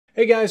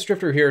Hey guys,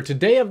 Drifter here.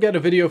 Today I've got a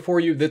video for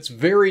you that's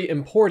very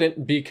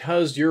important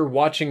because you're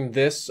watching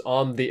this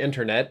on the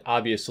internet.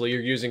 Obviously,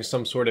 you're using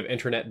some sort of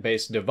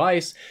internet-based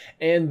device,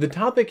 and the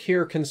topic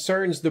here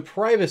concerns the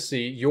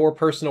privacy, your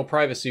personal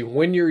privacy,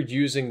 when you're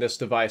using this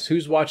device.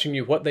 Who's watching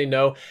you, what they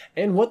know,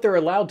 and what they're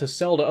allowed to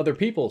sell to other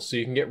people, so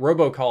you can get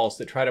robocalls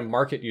that try to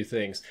market you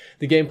things.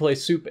 The gameplay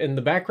soup in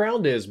the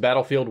background is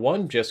Battlefield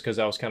 1, just because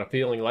I was kind of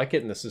feeling like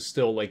it, and this is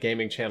still a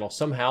gaming channel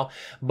somehow.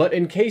 But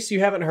in case you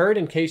haven't heard,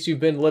 in case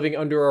you've been living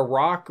under a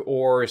rock,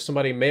 or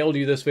somebody mailed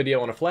you this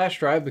video on a flash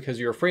drive because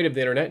you're afraid of the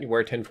internet and you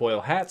wear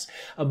tinfoil hats,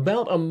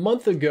 about a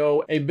month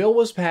ago, a bill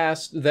was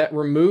passed that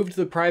removed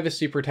the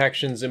privacy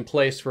protections in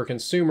place for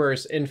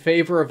consumers in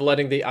favor of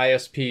letting the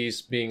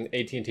ISPs, being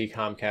AT&T,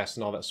 Comcast,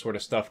 and all that sort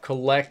of stuff,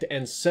 collect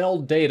and sell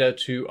data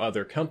to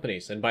other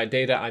companies. And by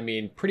data, I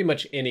mean pretty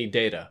much any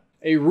data.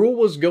 A rule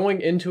was going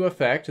into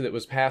effect that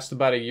was passed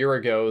about a year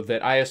ago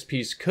that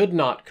ISPs could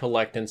not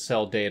collect and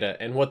sell data,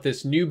 and what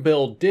this new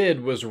bill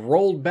did was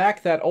rolled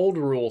back that old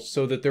rule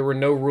so that there were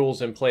no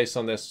rules in place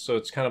on this, so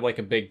it's kind of like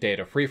a big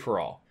data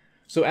free-for-all.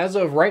 So as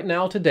of right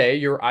now today,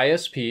 your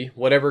ISP,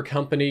 whatever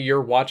company you're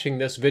watching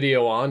this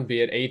video on, be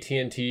it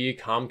AT&T,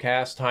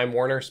 Comcast, Time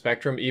Warner,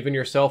 Spectrum, even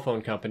your cell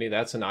phone company,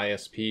 that's an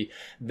ISP,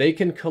 they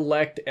can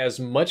collect as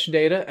much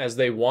data as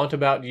they want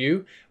about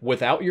you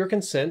without your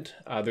consent.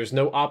 There's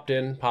no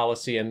opt-in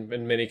policy, and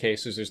in many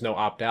cases there's no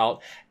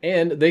opt-out,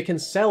 and they can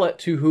sell it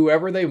to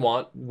whoever they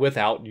want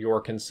without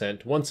your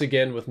consent. Once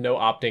again, with no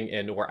opting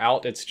in or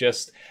out, it's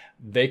just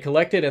they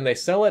collect it and they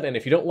sell it, and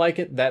if you don't like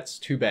it, that's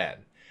too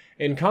bad.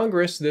 In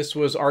Congress, this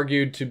was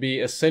argued to be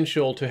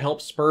essential to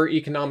help spur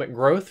economic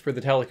growth for the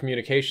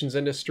telecommunications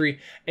industry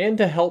and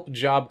to help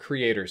job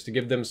creators, to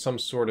give them some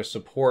sort of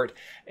support.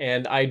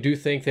 And I do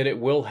think that it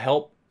will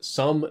help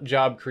some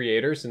job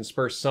creators and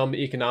spur some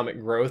economic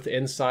growth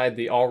inside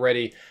the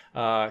already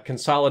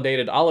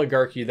consolidated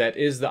oligarchy that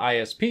is the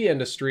ISP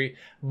industry,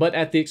 but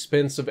at the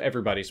expense of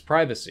everybody's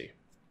privacy.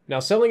 Now,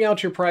 selling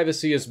out your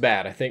privacy is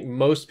bad. I think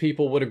most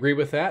people would agree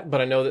with that,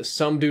 but I know that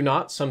some do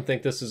not. Some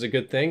think this is a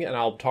good thing, and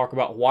I'll talk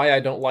about why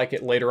I don't like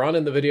it later on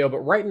in the video.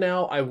 But right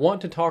now, I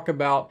want to talk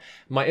about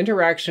my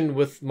interaction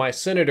with my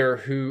senator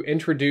who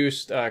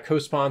introduced,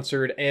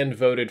 co-sponsored, and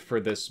voted for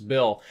this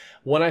bill.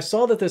 When I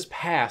saw that this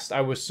passed,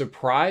 I was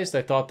surprised.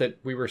 I thought that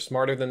we were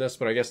smarter than this,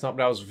 but I guess not.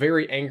 But I was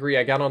very angry.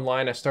 I got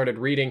online, I started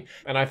reading,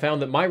 and I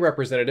found that my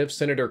representative,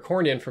 Senator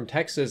Cornyn from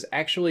Texas,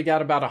 actually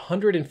got about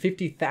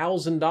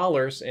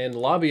 $150,000 in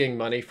lobbying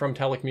money from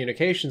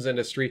telecommunications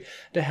industry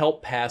to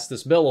help pass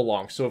this bill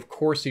along. So of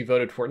course he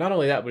voted for it. Not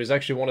only that, but he's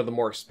actually one of the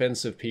more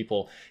expensive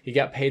people. He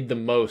got paid the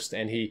most,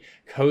 and he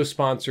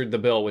co-sponsored the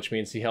bill, which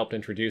means he helped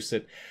introduce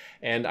it.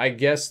 And I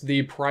guess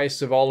the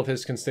price of all of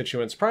his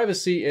constituents'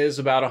 privacy is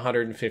about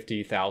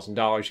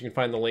 $150,000. You can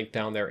find the link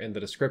down there in the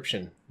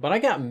description. But I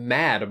got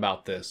mad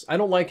about this. I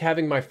don't like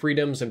having my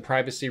freedoms and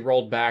privacy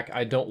rolled back.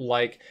 I don't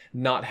like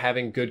not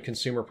having good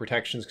consumer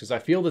protections because I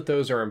feel that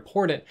those are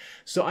important.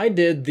 So I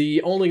did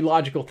the only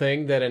logical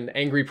thing that an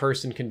angry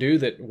person can do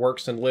that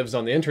works and lives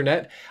on the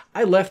internet.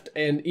 I left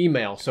an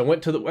email. So I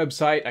went to the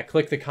website, I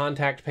clicked the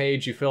contact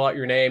page, you fill out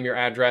your name, your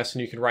address,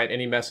 and you can write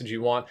any message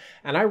you want.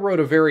 And I wrote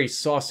a very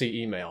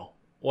saucy email.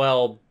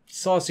 Well,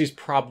 saucy's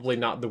probably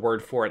not the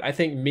word for it. I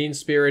think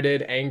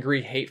mean-spirited,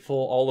 angry, hateful,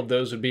 all of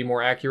those would be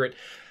more accurate.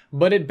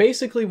 But it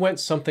basically went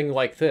something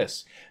like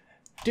this.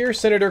 Dear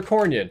Senator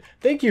Cornyn,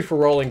 thank you for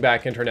rolling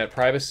back internet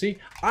privacy.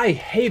 I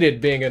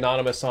hated being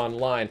anonymous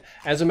online.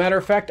 As a matter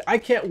of fact, I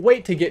can't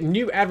wait to get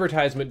new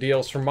advertisement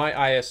deals from my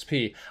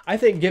ISP. I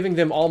think giving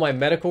them all my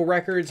medical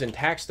records and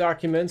tax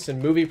documents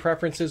and movie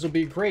preferences will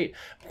be great.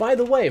 By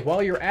the way,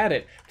 while you're at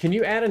it, can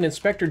you add an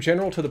inspector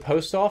general to the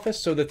post office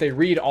so that they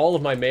read all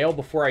of my mail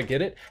before I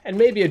get it? And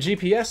maybe a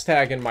GPS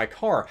tag in my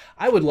car.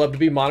 I would love to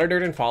be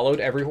monitored and followed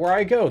everywhere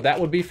I go. That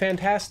would be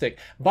fantastic.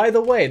 By the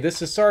way,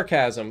 this is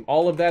sarcasm.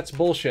 All of that's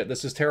bullshit.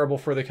 This is terrible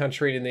for the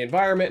country and the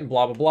environment and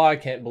blah, blah, blah. I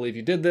can't believe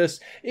you did this.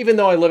 Even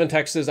though I live in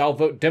Texas, I'll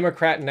vote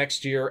Democrat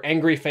next year.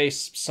 Angry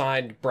face,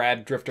 signed,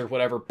 Brad, Drifter,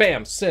 whatever.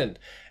 Bam, send.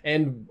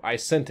 And I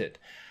sent it.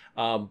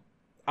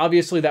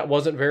 Obviously, that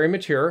wasn't very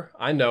mature,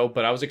 I know,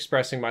 but I was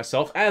expressing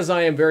myself, as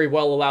I am very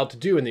well allowed to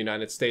do in the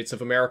United States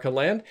of America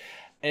land,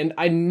 and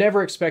I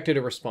never expected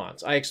a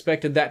response. I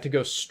expected that to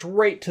go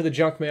straight to the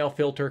junk mail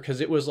filter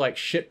because it was like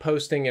shit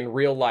posting in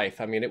real life.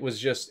 I mean, it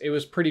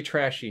was pretty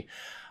trashy.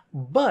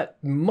 But,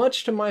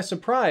 much to my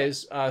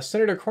surprise,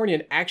 Senator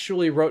Cornyn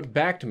actually wrote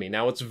back to me.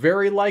 Now, it's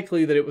very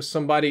likely that it was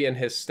somebody in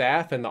his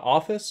staff in the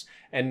office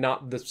and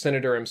not the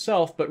senator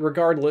himself, but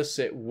regardless,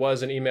 it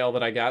was an email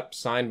that I got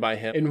signed by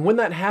him. And when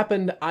that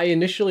happened, I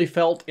initially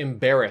felt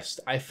embarrassed.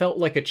 I felt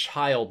like a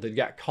child that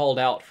got called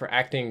out for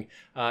acting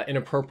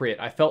inappropriate.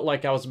 I felt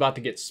like I was about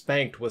to get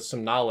spanked with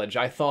some knowledge.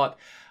 I thought,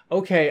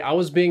 okay, I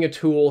was being a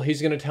tool.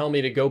 He's going to tell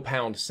me to go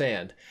pound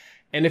sand.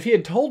 And if he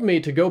had told me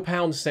to go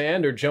pound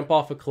sand or jump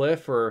off a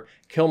cliff or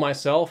kill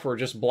myself or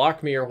just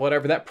block me or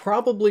whatever, that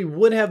probably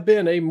would have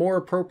been a more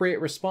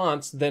appropriate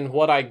response than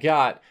what I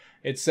got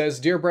It says,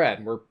 "Dear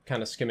Brad," we're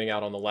kind of skimming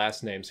out on the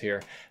last names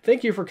here.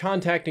 "Thank you for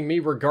contacting me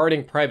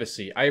regarding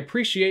privacy. I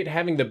appreciate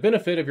having the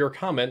benefit of your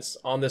comments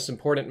on this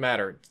important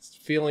matter." It's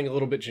feeling a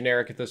little bit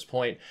generic at this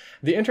point.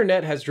 "The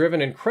internet has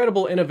driven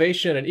incredible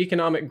innovation and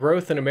economic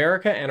growth in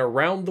America and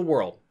around the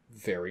world."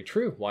 Very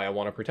true, why I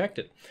want to protect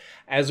it.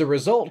 "As a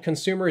result,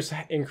 consumers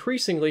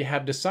increasingly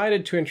have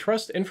decided to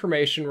entrust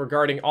information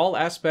regarding all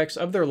aspects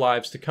of their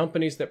lives to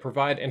companies that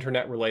provide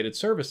internet-related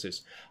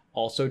services."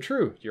 Also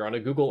true, you're on a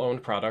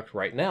Google-owned product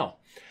right now.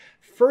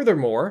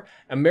 "Furthermore,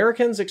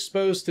 Americans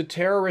exposed to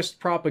terrorist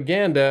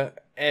propaganda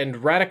and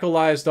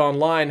radicalized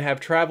online have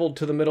traveled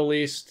to the Middle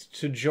East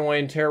to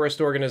join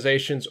terrorist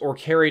organizations or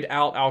carried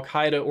out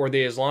Al-Qaeda or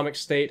the Islamic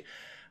State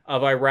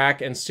of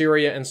Iraq and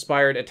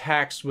Syria-inspired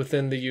attacks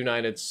within the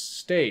United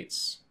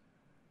States."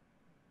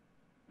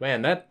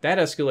 Man, that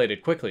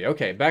escalated quickly.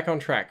 Okay, back on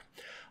track.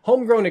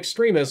 "Homegrown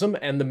extremism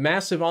and the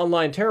massive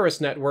online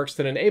terrorist networks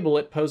that enable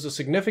it pose a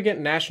significant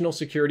national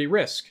security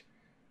risk.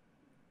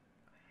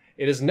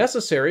 It is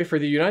necessary for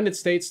the United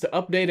States to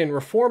update and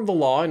reform the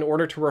law in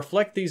order to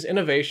reflect these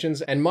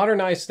innovations and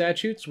modernize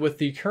statutes with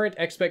the current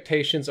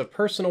expectations of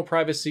personal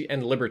privacy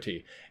and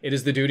liberty. It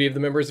is the duty of the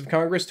members of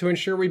Congress to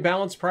ensure we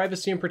balance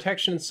privacy and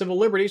protection and civil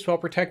liberties while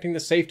protecting the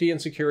safety and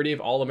security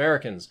of all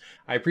Americans.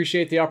 I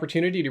appreciate the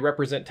opportunity to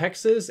represent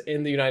Texas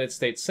in the United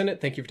States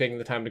Senate. Thank you for taking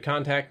the time to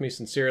contact me.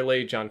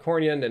 Sincerely, John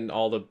Cornyn," and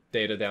all the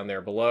data down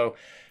there below.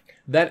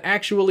 That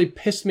actually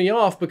pissed me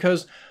off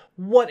because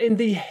what in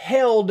the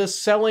hell does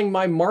selling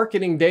my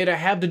marketing data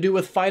have to do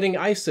with fighting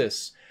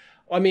ISIS?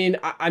 I mean,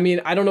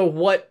 I don't know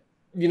what,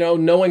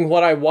 knowing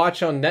what I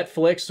watch on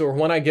Netflix or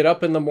when I get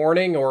up in the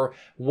morning or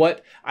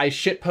what I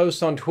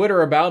shitpost on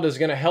Twitter about is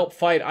going to help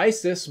fight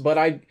ISIS, but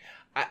I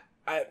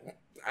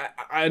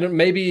don't,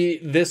 maybe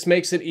this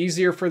makes it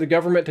easier for the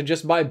government to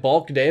just buy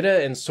bulk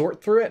data and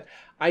sort through it.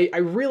 I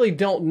really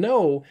don't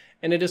know,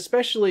 and it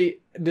especially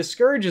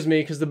discourages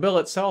me because the bill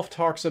itself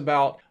talks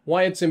about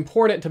why it's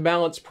important to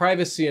balance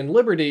privacy and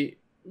liberty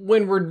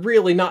when we're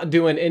really not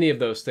doing any of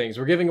those things.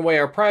 We're giving away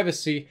our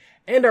privacy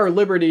and our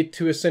liberty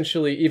to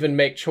essentially even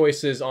make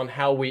choices on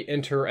how we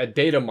enter a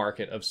data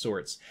market of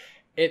sorts.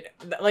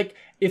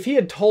 If he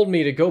had told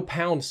me to go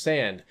pound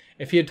sand,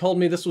 if he had told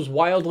me this was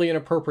wildly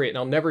inappropriate and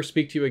I'll never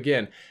speak to you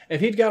again,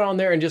 if he'd got on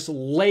there and just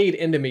laid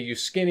into me, "You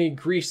skinny,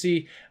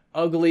 greasy,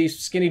 ugly,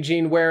 skinny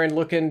jean wearing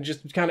looking,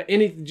 just kind of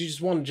anything, you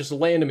just want to just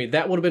lay into me,"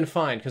 that would have been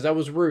fine because that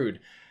was rude.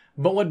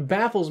 But what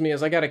baffles me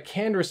is I got a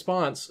canned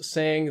response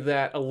saying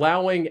that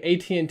allowing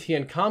AT&T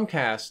and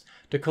Comcast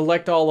to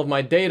collect all of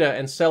my data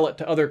and sell it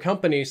to other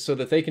companies so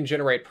that they can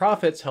generate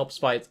profits helps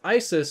fight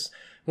ISIS,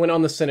 when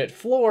on the Senate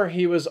floor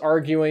he was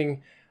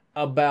arguing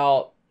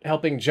about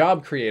helping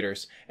job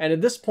creators. And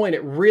at this point,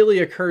 it really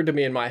occurred to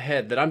me in my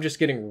head that I'm just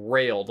getting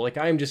railed. Like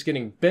I am just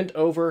getting bent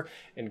over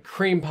and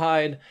cream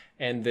pied,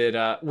 and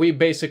that we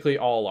basically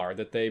all are,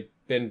 that they've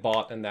been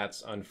bought, and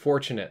that's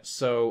unfortunate.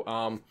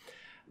 So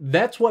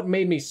that's what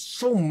made me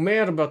so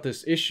mad about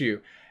this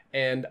issue.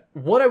 And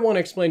what I want to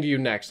explain to you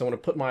next, I want to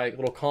put my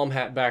little calm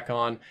hat back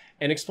on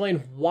and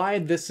explain why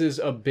this is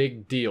a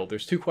big deal.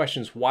 There's two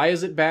questions. Why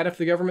is it bad if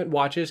the government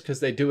watches? Because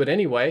they do it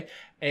anyway.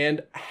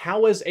 And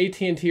how is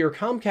AT&T or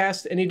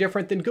Comcast any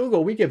different than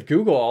Google? We give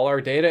Google all our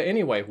data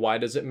anyway. Why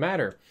does it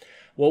matter?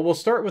 Well, we'll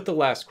start with the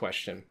last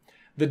question.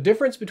 The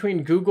difference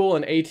between Google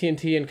and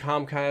AT&T and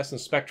Comcast and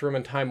Spectrum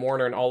and Time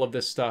Warner and all of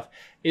this stuff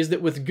is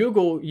that with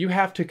Google, you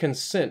have to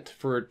consent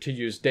to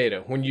use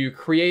data. When you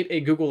create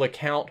a Google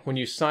account, when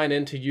you sign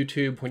into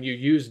YouTube, when you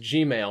use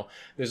Gmail,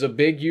 there's a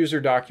big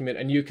user document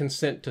and you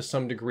consent to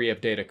some degree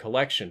of data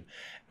collection.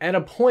 At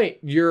a point,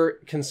 you're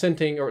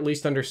consenting, or at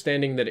least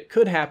understanding that it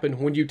could happen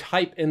when you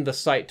type in the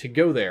site to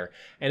go there.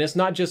 And it's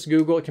not just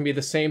Google, it can be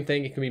the same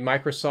thing. It can be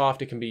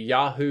Microsoft, it can be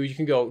Yahoo, you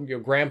can go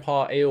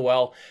Grandpa,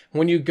 AOL.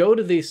 When you go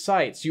to these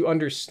sites, you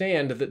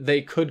understand that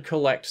they could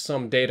collect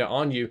some data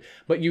on you,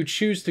 but you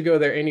choose to go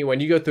there anyway.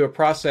 And you go through a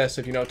process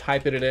of,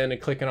 typing it in and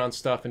clicking on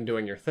stuff and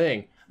doing your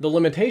thing. The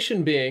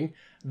limitation being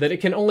that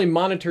it can only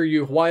monitor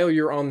you while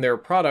you're on their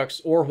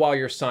products or while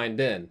you're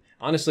signed in.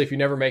 Honestly, if you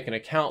never make an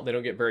account, they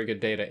don't get very good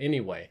data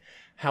anyway.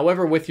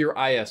 However, with your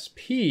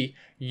ISP,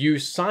 you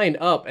sign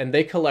up and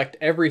they collect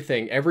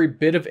everything, every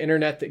bit of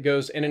internet that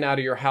goes in and out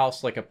of your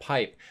house like a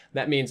pipe.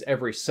 That means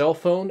every cell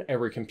phone,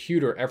 every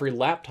computer, every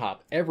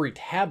laptop, every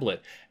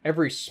tablet,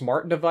 every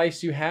smart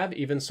device you have,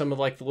 even some of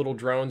like the little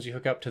drones you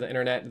hook up to the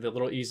internet, the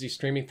little easy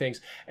streaming things,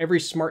 every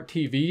smart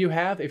TV you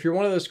have. If you're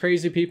one of those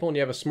crazy people and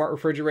you have a smart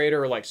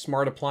refrigerator or like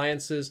smart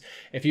appliances,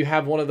 if you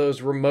have one of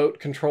those remote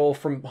control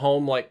from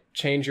home, like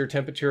change your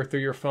temperature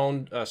through your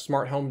phone,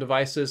 smart home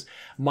devices,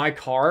 my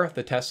car,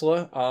 the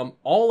Tesla,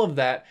 all of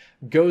that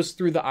goes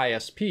through the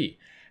ISP.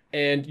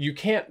 And you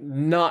can't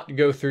not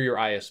go through your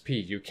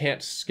ISP. You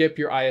can't skip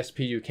your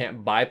ISP. You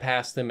can't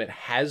bypass them. It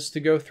has to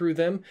go through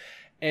them.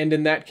 And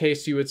in that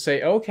case, you would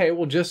say, okay,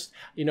 well, just,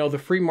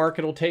 the free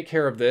market will take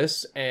care of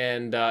this.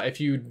 And if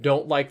you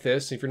don't like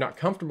this, if you're not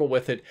comfortable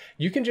with it,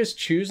 you can just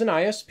choose an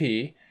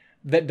ISP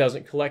that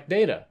doesn't collect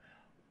data.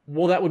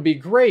 Well, that would be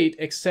great,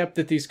 except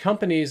that these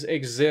companies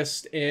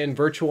exist in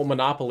virtual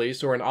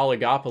monopolies or an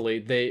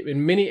oligopoly.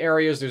 In many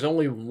areas, there's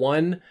only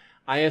one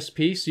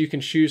ISP, so you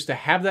can choose to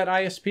have that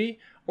ISP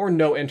or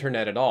no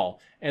internet at all.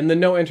 And the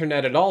no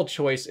internet at all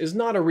choice is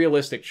not a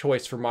realistic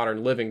choice for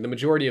modern living. The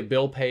majority of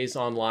bill pays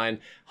online,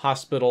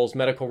 hospitals,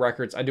 medical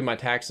records. I do my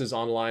taxes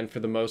online for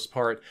the most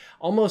part.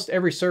 Almost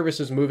every service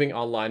is moving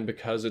online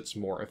because it's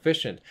more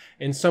efficient.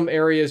 In some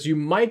areas, you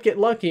might get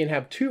lucky and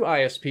have two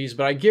ISPs,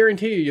 but I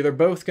guarantee you, they're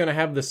both going to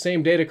have the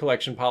same data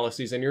collection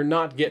policies, and you're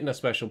not getting a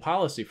special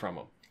policy from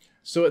them.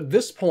 So at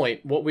this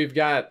point, what we've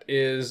got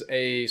is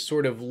a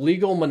sort of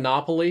legal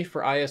monopoly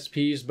for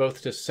ISPs,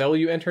 both to sell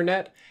you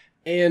internet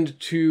and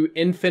to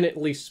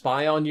infinitely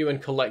spy on you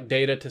and collect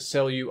data to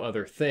sell you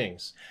other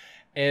things.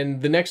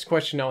 And the next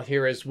question I'll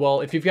hear is,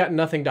 well, if you've got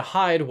nothing to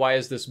hide, why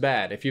is this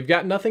bad? If you've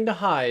got nothing to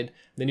hide,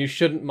 then you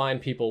shouldn't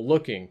mind people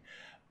looking.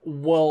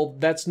 Well,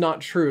 that's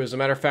not true. As a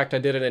matter of fact, I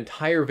did an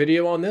entire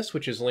video on this,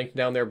 which is linked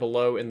down there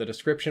below in the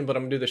description, but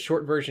I'm going to do the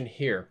short version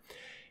here.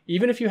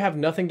 Even if you have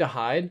nothing to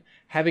hide,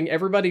 having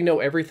everybody know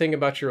everything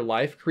about your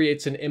life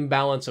creates an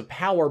imbalance of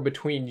power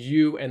between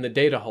you and the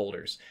data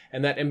holders.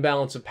 And that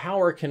imbalance of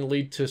power can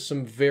lead to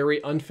some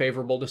very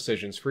unfavorable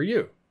decisions for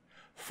you.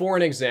 For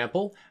an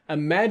example,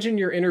 imagine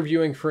you're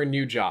interviewing for a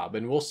new job,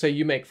 and we'll say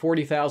you make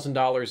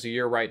 $40,000 a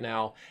year right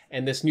now,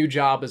 and this new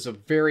job is a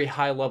very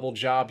high-level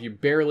job. You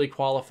barely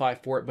qualify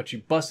for it, but you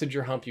busted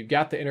your hump, you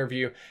got the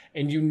interview,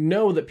 and you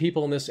know that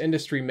people in this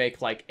industry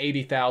make like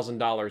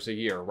 $80,000 a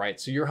year,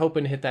 right? So you're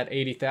hoping to hit that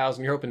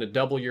 $80,000, you're hoping to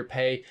double your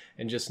pay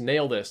and just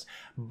nail this.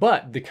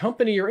 But the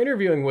company you're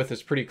interviewing with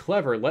is pretty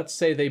clever. Let's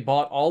say they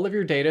bought all of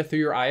your data through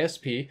your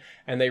ISP,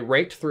 and they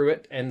raked through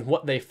it, and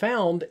what they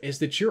found is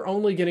that you're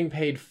only getting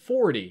paid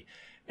 $40,000.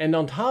 And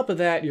on top of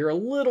that, you're a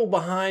little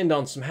behind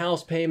on some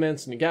house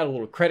payments, and you got a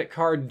little credit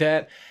card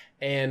debt,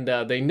 and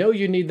they know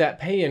you need that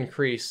pay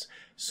increase.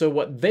 So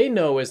what they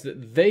know is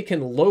that they can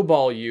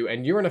lowball you,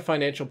 and you're in a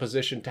financial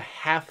position to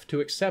have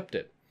to accept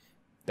it.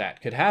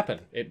 That could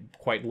happen. It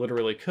quite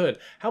literally could.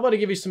 How about I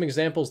give you some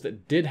examples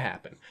that did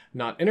happen?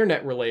 Not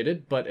internet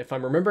related, but if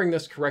I'm remembering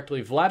this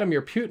correctly,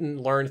 Vladimir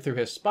Putin learned through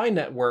his spy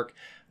network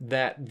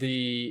that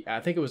I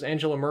think it was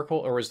Angela Merkel,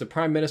 or was the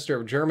Prime Minister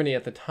of Germany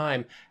at the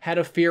time, had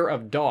a fear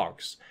of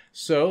dogs.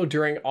 So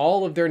during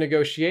all of their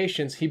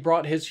negotiations, he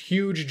brought his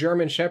huge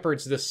German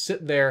Shepherds to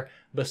sit there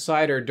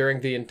beside her during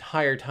the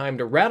entire time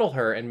to rattle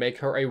her and make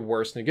her a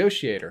worse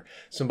negotiator.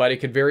 Somebody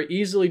could very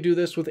easily do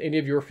this with any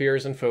of your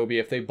fears and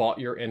phobia if they bought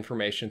your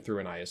information through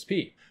an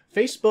ISP.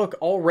 Facebook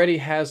already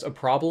has a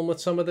problem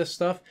with some of this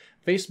stuff.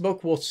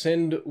 Facebook will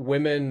send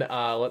women,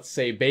 let's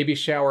say, baby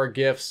shower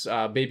gifts,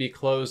 baby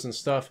clothes and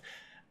stuff,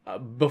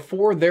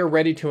 before they're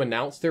ready to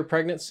announce their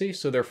pregnancy,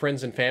 so their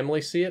friends and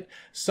family see it.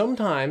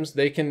 Sometimes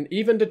they can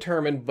even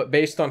determine, but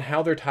based on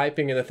how they're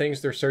typing and the things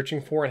they're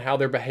searching for and how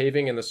they're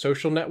behaving in the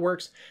social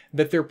networks,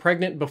 that they're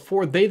pregnant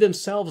before they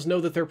themselves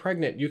know that they're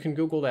pregnant. You can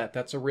Google that.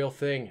 That's a real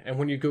thing. And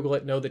when you Google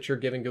it, know that you're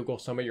giving Google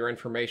some of your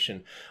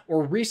information.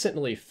 Or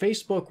recently,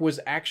 Facebook was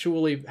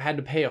actually had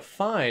to pay a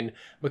fine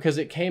because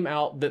it came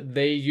out that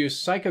they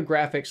used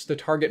psychographics to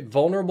target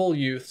vulnerable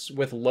youths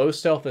with low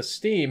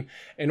self-esteem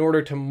in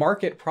order to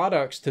market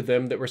products to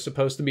them that were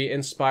supposed to be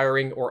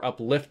inspiring or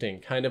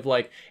uplifting. Kind of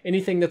like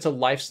anything that's a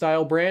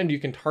lifestyle brand, you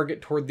can target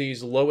toward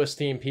these low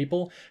esteem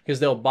people because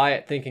they'll buy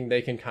it thinking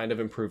they can kind of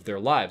improve their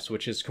lives,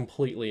 which is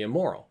completely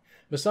immoral.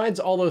 Besides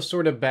all those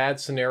sort of bad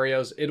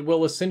scenarios, it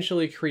will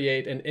essentially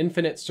create an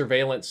infinite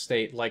surveillance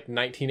state like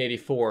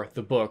 1984,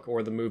 the book,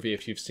 or the movie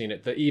if you've seen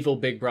it, the evil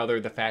big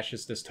brother, the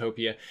fascist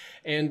dystopia.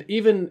 And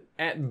even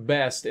at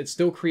best, it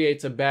still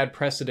creates a bad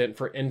precedent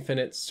for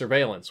infinite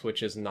surveillance,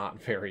 which is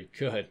not very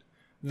good.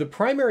 The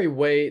primary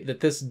way that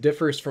this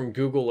differs from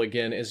Google,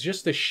 again, is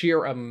just the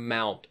sheer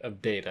amount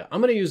of data. I'm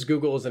going to use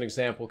Google as an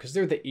example because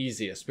they're the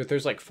easiest, but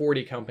there's like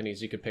 40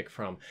 companies you could pick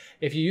from.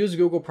 If you use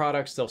Google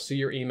products, they'll see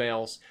your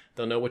emails,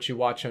 they'll know what you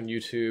watch on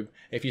YouTube.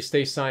 If you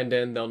stay signed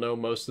in, they'll know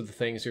most of the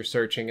things you're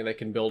searching and they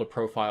can build a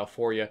profile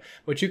for you.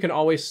 But you can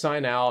always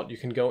sign out, you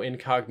can go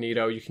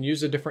incognito, you can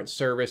use a different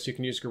service, you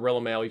can use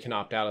Guerrilla Mail, you can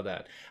opt out of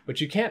that.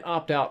 But you can't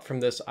opt out from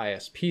this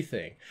ISP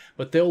thing.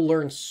 But they'll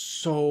learn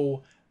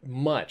so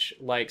much.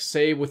 Like,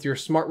 say with your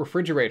smart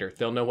refrigerator,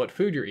 they'll know what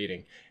food you're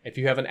eating. If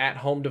you have an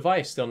at-home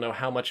device, they'll know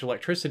how much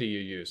electricity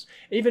you use.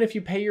 Even if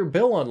you pay your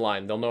bill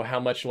online, they'll know how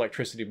much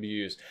electricity you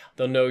use.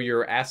 They'll know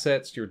your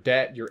assets, your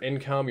debt, your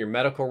income, your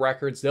medical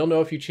records. They'll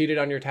know if you cheated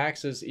on your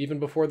taxes even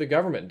before the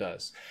government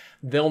does.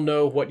 They'll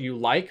know what you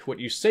like, what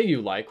you say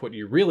you like, what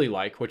you really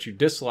like, what you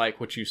dislike,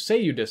 what you say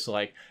you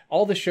dislike,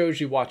 all the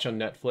shows you watch on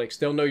Netflix.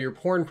 They'll know your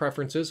porn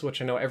preferences,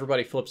 which I know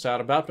everybody flips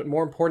out about, but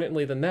more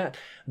importantly than that,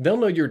 they'll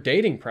know your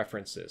dating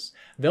preferences.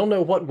 They'll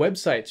know what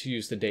websites you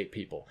use to date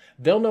people.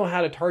 They'll know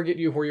how to target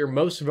you where you're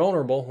most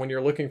vulnerable when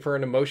you're looking for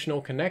an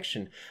emotional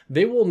connection.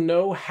 They will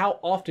know how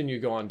often you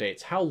go on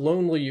dates, how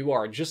lonely you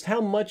are, just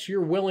how much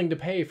you're willing to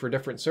pay for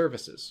different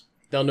services.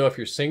 They'll know if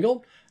you're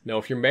single, know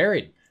if you're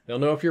married, They'll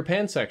know if you're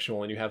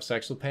pansexual and you have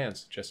sex with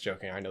pans. Just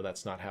joking. I know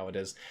that's not how it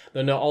is.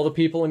 They'll know all the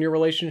people in your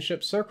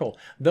relationship circle.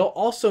 They'll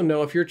also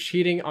know if you're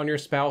cheating on your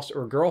spouse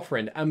or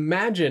girlfriend.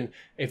 Imagine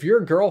if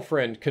your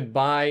girlfriend could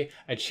buy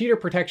a cheater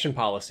protection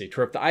policy to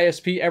where if the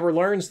ISP ever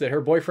learns that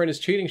her boyfriend is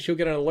cheating, she'll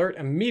get an alert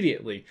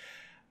immediately.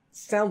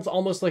 Sounds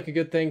almost like a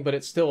good thing, but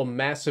it's still a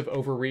massive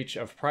overreach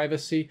of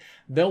privacy.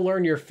 They'll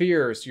learn your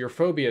fears, your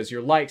phobias,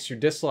 your likes, your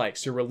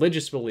dislikes, your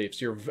religious beliefs,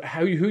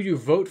 who you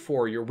vote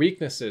for, your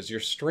weaknesses, your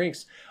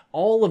strengths,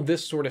 all of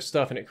this sort of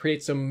stuff. And it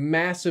creates a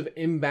massive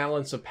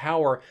imbalance of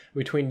power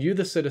between you,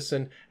 the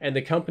citizen, and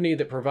the company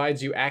that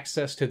provides you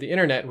access to the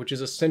internet, which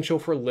is essential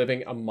for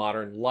living a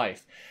modern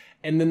life.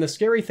 And then the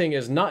scary thing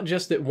is not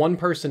just that one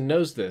person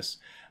knows this,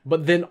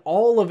 but then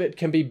all of it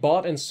can be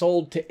bought and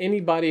sold to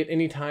anybody at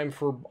any time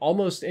for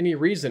almost any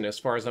reason, as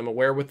far as I'm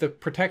aware, with the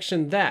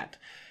protection that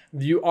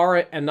you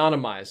are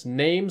anonymized.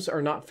 Names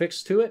are not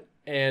fixed to it,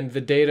 and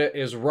the data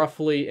is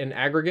roughly in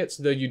aggregates,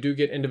 though you do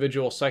get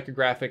individual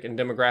psychographic and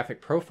demographic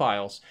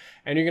profiles.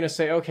 And you're going to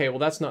say, okay, well,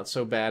 that's not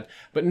so bad.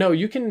 But no,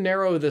 you can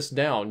narrow this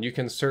down. You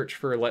can search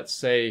for, let's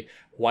say,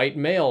 white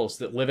males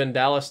that live in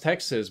Dallas,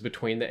 Texas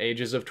between the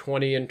ages of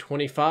 20 and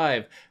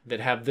 25 that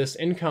have this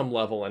income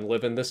level and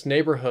live in this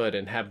neighborhood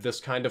and have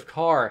this kind of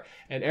car.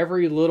 And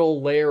every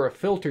little layer of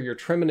filter, you're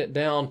trimming it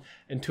down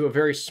into a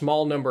very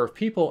small number of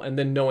people, and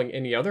then knowing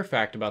any other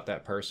fact about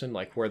that person,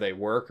 like where they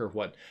work or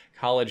what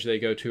college they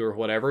go to or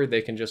whatever,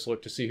 they can just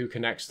look to see who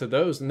connects to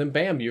those, and then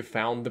bam, you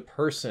found the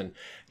person.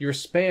 Your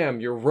spam,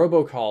 your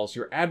robocalls,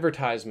 your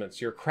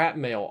advertisements, your crap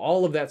mail,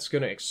 all of that's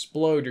going to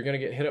explode. You're going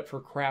to get hit up for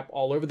crap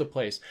all over the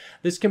place.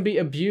 This can be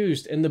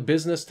abused in the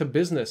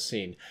business-to-business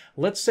scene.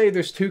 Let's say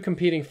there's two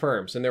competing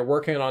firms and they're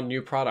working on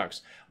new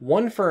products.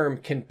 One firm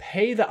can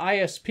pay the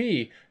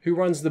ISP who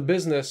runs the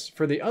business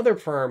for the other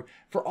firm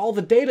for all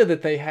the data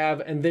that they have,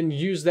 and then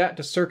use that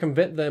to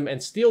circumvent them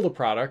and steal the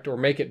product or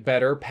make it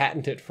better,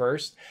 patent it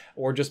first,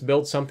 or just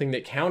build something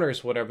that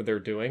counters whatever they're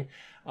doing.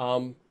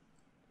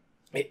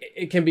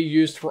 It can be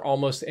used for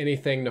almost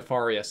anything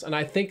nefarious. And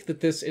I think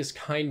that this is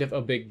kind of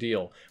a big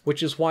deal,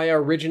 which is why I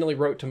originally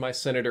wrote to my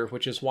senator,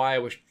 which is why I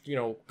was,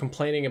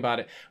 complaining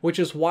about it, which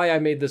is why I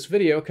made this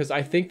video, because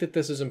I think that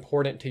this is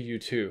important to you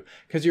too,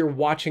 because you're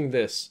watching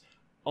this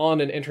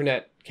on an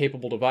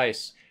internet-capable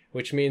device,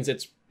 which means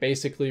it's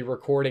basically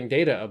recording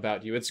data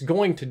about you. It's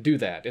going to do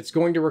that. It's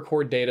going to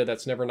record data.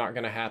 That's never not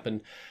going to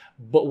happen.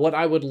 But what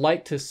I would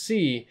like to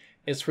see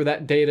is for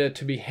that data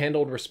to be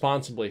handled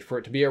responsibly, for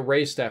it to be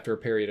erased after a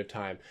period of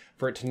time,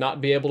 for it to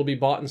not be able to be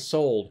bought and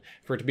sold,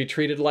 for it to be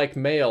treated like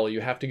mail. You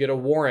have to get a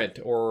warrant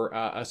or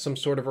some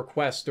sort of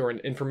request or an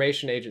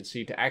information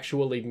agency to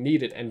actually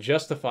need it and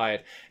justify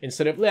it,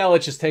 instead of, well,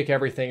 let's just take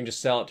everything and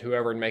just sell it to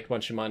whoever and make a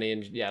bunch of money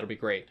and yeah, it'll be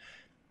great.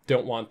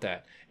 Don't want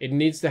that. It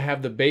needs to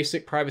have the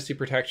basic privacy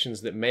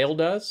protections that mail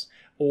does,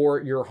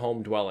 or your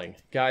home dwelling.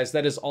 Guys,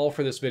 that is all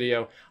for this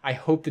video. I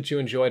hope that you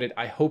enjoyed it.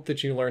 I hope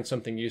that you learned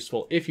something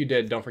useful. If you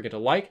did, don't forget to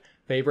like,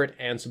 favorite,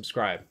 and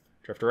subscribe.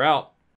 Drifter out.